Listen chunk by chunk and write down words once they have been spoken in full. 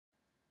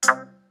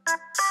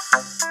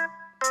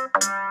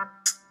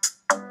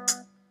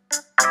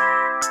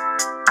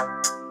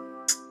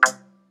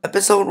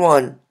Episode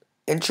 1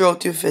 Intro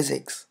to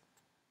Physics.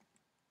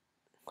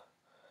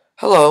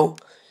 Hello,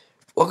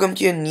 welcome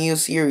to a new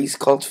series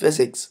called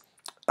Physics.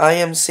 I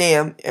am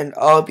Sam and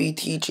I'll be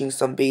teaching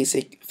some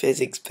basic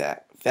physics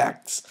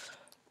facts.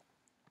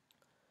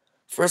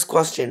 First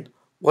question: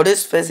 what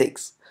is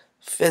physics?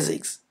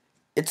 Physics.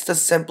 It's the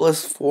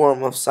simplest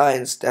form of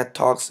science that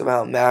talks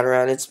about matter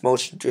and its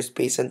motion through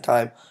space and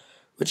time,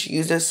 which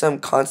uses some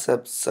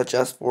concepts such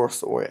as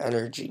force or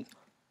energy.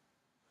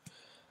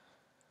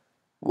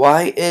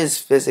 Why is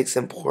physics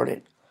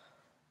important?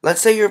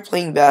 Let's say you're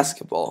playing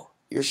basketball.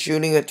 You're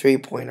shooting a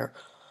three-pointer.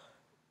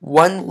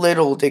 One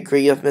little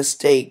degree of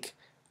mistake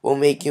will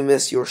make you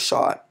miss your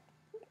shot.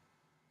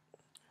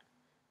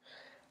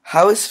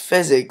 How is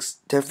physics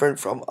different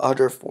from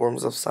other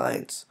forms of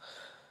science?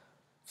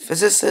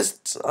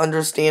 Physicists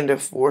understand the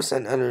force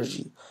and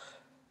energy.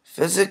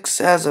 Physics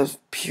has a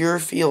pure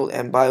field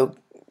and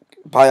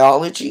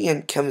biology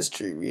and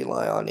chemistry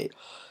rely on it.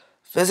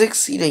 Physics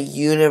see the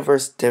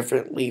universe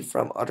differently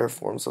from other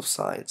forms of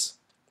science.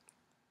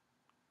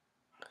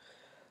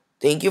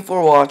 Thank you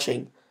for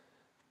watching.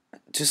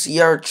 To see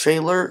our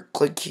trailer,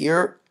 click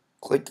here,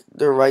 click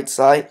the right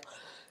side,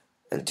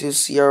 and to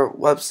see our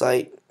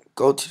website,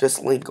 go to this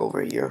link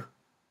over here,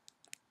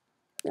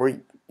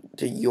 or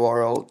the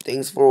URL.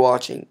 Thanks for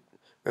watching.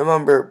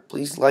 Remember,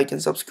 please like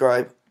and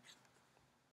subscribe.